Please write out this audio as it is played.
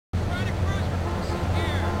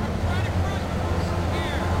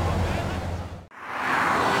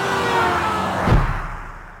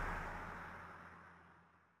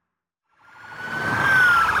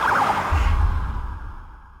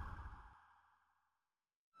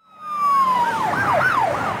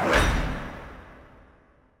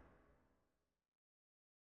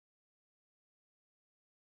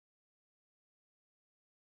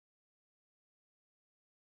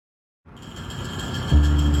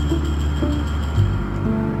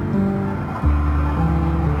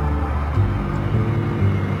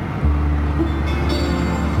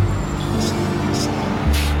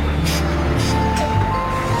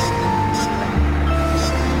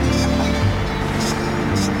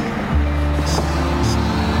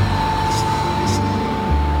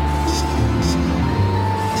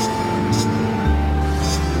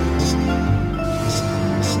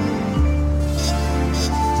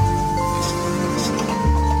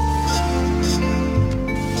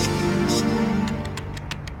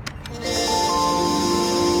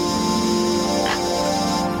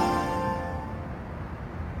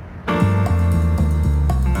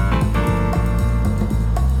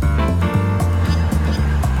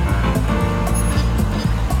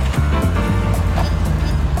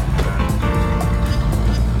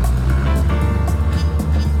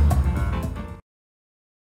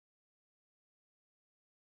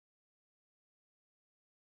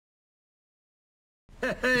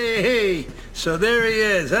Hey, so there he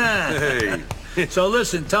is, huh? Hey. So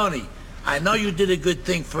listen, Tony, I know you did a good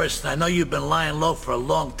thing for us, and I know you've been lying low for a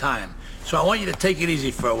long time. So I want you to take it easy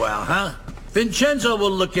for a while, huh? Vincenzo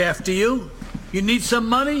will look after you. You need some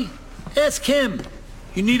money? Ask him.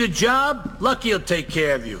 You need a job? Lucky he'll take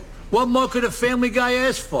care of you. What more could a family guy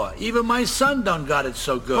ask for? Even my son done got it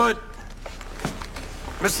so good. But,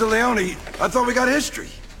 Mr. Leone, I thought we got history.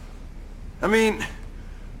 I mean,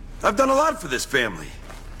 I've done a lot for this family.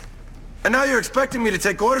 And now you're expecting me to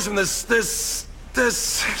take orders from this...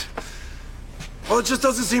 Well, it just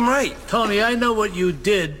doesn't seem right. Tony, I know what you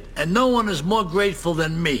did, and no one is more grateful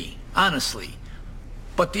than me, honestly.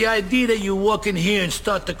 But the idea that you walk in here and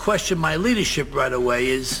start to question my leadership right away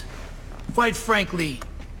is, quite frankly,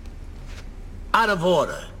 out of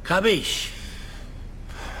order. Capiche?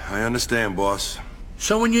 I understand, boss.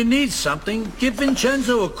 So when you need something, give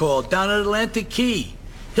Vincenzo a call down at Atlantic Key.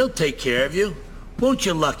 He'll take care of you. Won't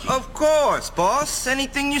you, Lucky? Of course, boss.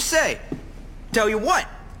 Anything you say. Tell you what,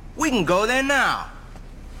 we can go there now.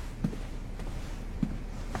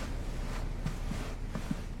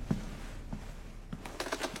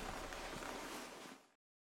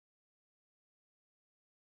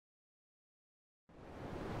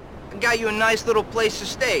 I got you a nice little place to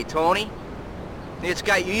stay, Tony. It's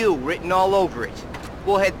got you written all over it.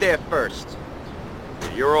 We'll head there first.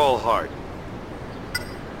 You're all hard.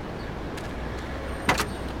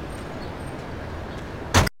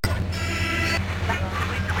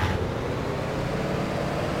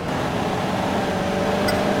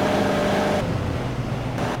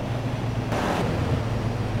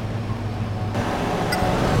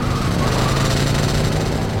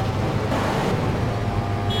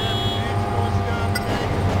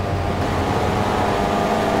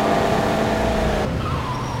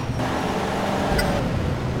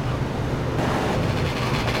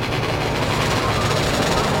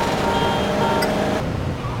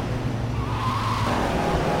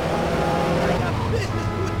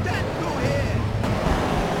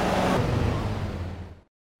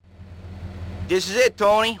 This is it,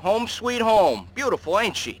 Tony. Home sweet home. Beautiful,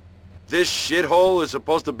 ain't she? This shithole is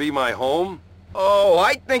supposed to be my home? Oh,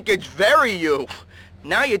 I think it's very you.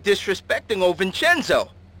 Now you're disrespecting old Vincenzo.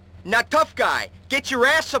 Now, tough guy, get your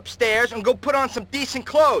ass upstairs and go put on some decent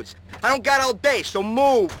clothes. I don't got all day, so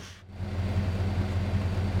move.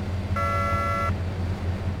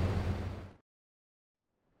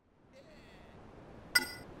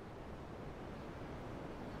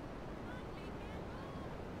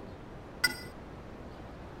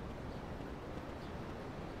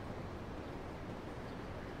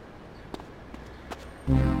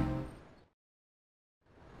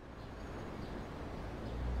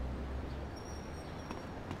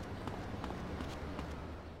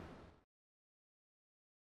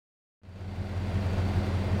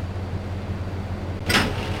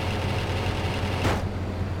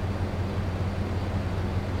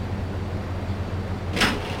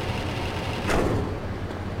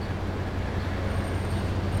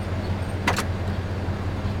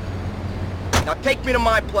 Now take me to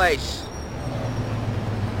my place.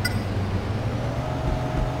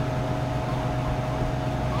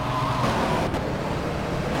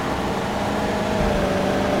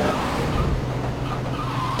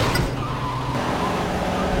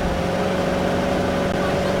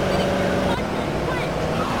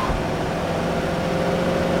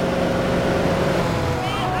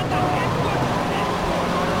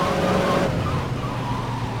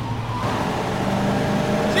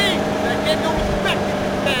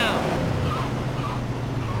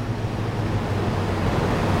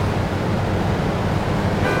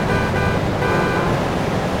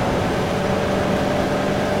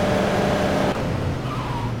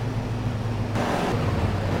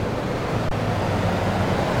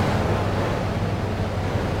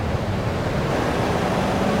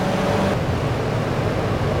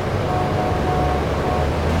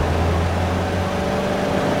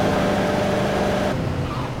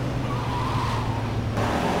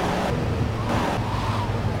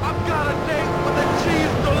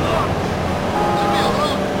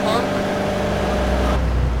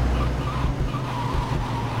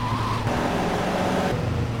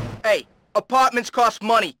 Hey, apartments cost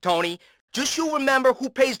money, Tony. Just you remember who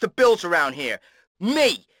pays the bills around here.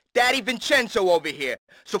 Me, Daddy Vincenzo over here.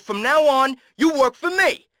 So from now on, you work for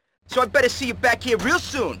me. So I better see you back here real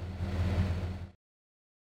soon.